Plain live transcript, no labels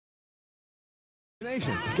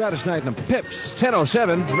Gladys Knight and the Pips,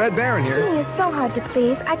 10:07, Red Baron here. Gee, it's so hard to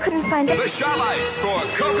please. I couldn't find it. The Shalites for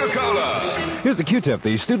Coca-Cola. Here's the Q-tip.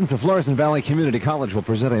 The students of Florissant Valley Community College will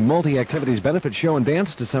present a multi-activities benefit show and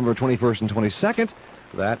dance December 21st and 22nd.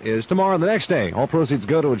 That is tomorrow and the next day. All proceeds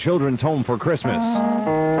go to a children's home for Christmas.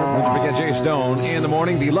 Don't forget Jay Stone. In the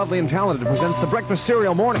morning, the lovely and talented presents the Breakfast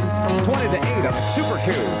Cereal Mornings, 20 to 8 on Super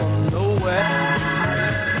Q. So wet.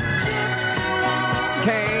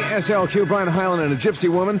 KSLQ, Brian Hyland and a Gypsy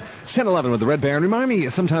Woman. It's 10:11 with the Red Baron. Remind me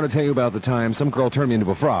sometime to tell you about the time some girl turned me into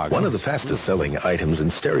a frog. One of the fastest-selling items in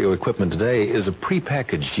stereo equipment today is a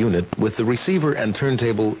prepackaged unit with the receiver and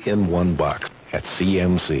turntable in one box at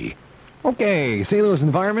CMC. Okay, St. Louis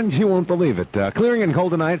environment, you won't believe it. Clearing and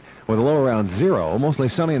cold tonight with a low around 0. Mostly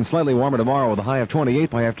sunny and slightly warmer tomorrow with a high of 28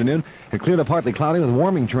 by afternoon. And clear to partly cloudy with a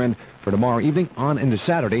warming trend for tomorrow evening on into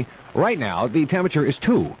Saturday. Right now, the temperature is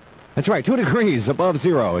 2. That's right, 2 degrees above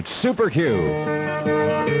 0. It's Super Q.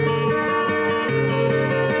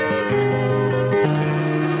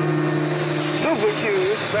 Super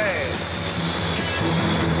Q, St.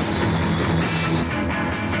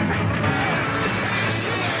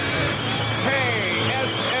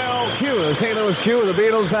 KSLQ, the St. Louis Q, the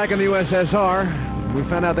Beatles back in the USSR. We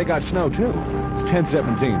found out they got snow, too. It's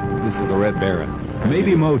 10:17. This is the Red Baron.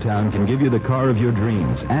 Maybe Motown can give you the car of your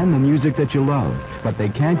dreams and the music that you love, but they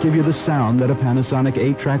can't give you the sound that a Panasonic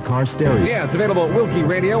 8-track car stereo. Yeah, it's available at Wilkie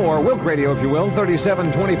Radio, or Wilk Radio, if you will,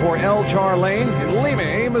 3724L Char Lane in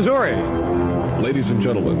Lima, Missouri. Ladies and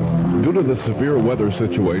gentlemen, due to the severe weather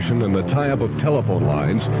situation and the tie-up of telephone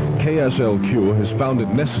lines, KSLQ has found it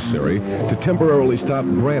necessary to temporarily stop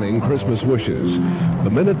granting Christmas wishes. The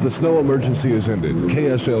minute the snow emergency is ended,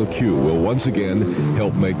 KSLQ will once again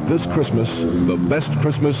help make this Christmas the best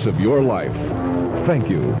Christmas of your life. Thank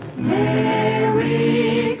you.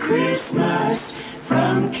 Merry Christmas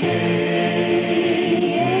from KSLQ.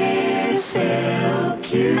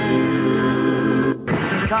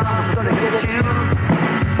 Tom's gonna get you.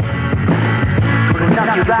 Gonna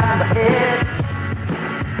knock you right in the head.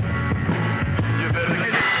 You better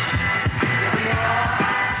get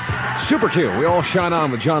Super Q, we all shine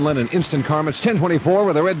on with John Lennon, Instant Karma. It's 10:24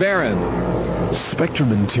 with the Red Baron.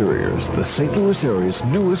 Spectrum Interiors, the St. Louis area's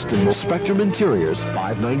newest and Spectrum Interiors,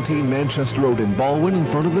 519 Manchester Road in Baldwin in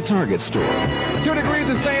front of the Target store. 2 degrees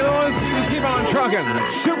in St. Louis. Just keep on trucking.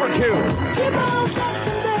 It's Super Q. Keep on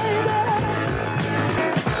trucking, baby.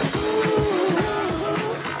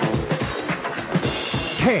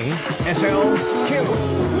 KSLQ.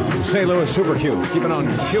 St. Louis Super Q. Keep it on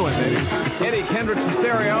queuing, baby. Eddie Kendrick's in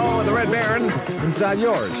stereo with the Red Baron inside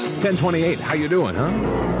yours. 10:28. How you doing, huh?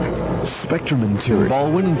 Spectrum Interior,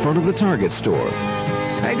 Baldwin in front of the Target store.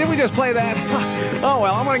 Hey, did we just play that? Oh,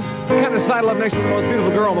 well, I'm going to kind of sidle up next to the most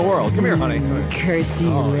beautiful girl in the world. Come here, honey. Curse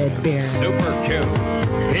you, Red Baron. Super Q.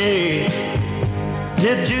 Hey,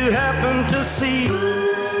 did you happen to see?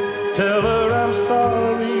 Tell her I'm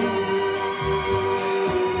sorry.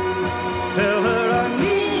 Tell her I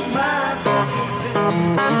need my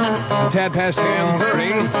A tad past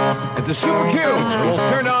 10:30 at the Super Q. We'll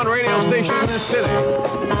turn on radio station in this city.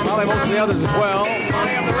 Probably most of the others as well.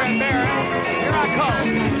 I am the Red Baron. Here I come.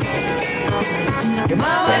 Your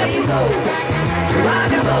mama, where you go?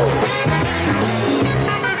 Rock and roll.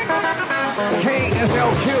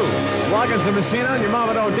 KSLQ. Loggins and Messina. Your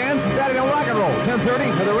mama don't dance. Daddy don't rock and roll.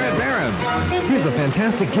 10:30 for the Red Baron. Here's a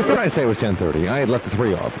fantastic tip. What did I say it was 10:30? I had left the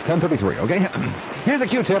 3 off. 10:33, okay? Here's a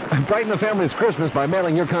Q-tip. Brighten the family's Christmas by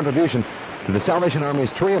mailing your contribution to the Salvation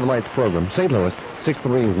Army's Tree of Lights program. St. Louis,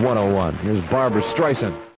 63101. Here's Barbara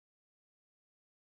Streisand.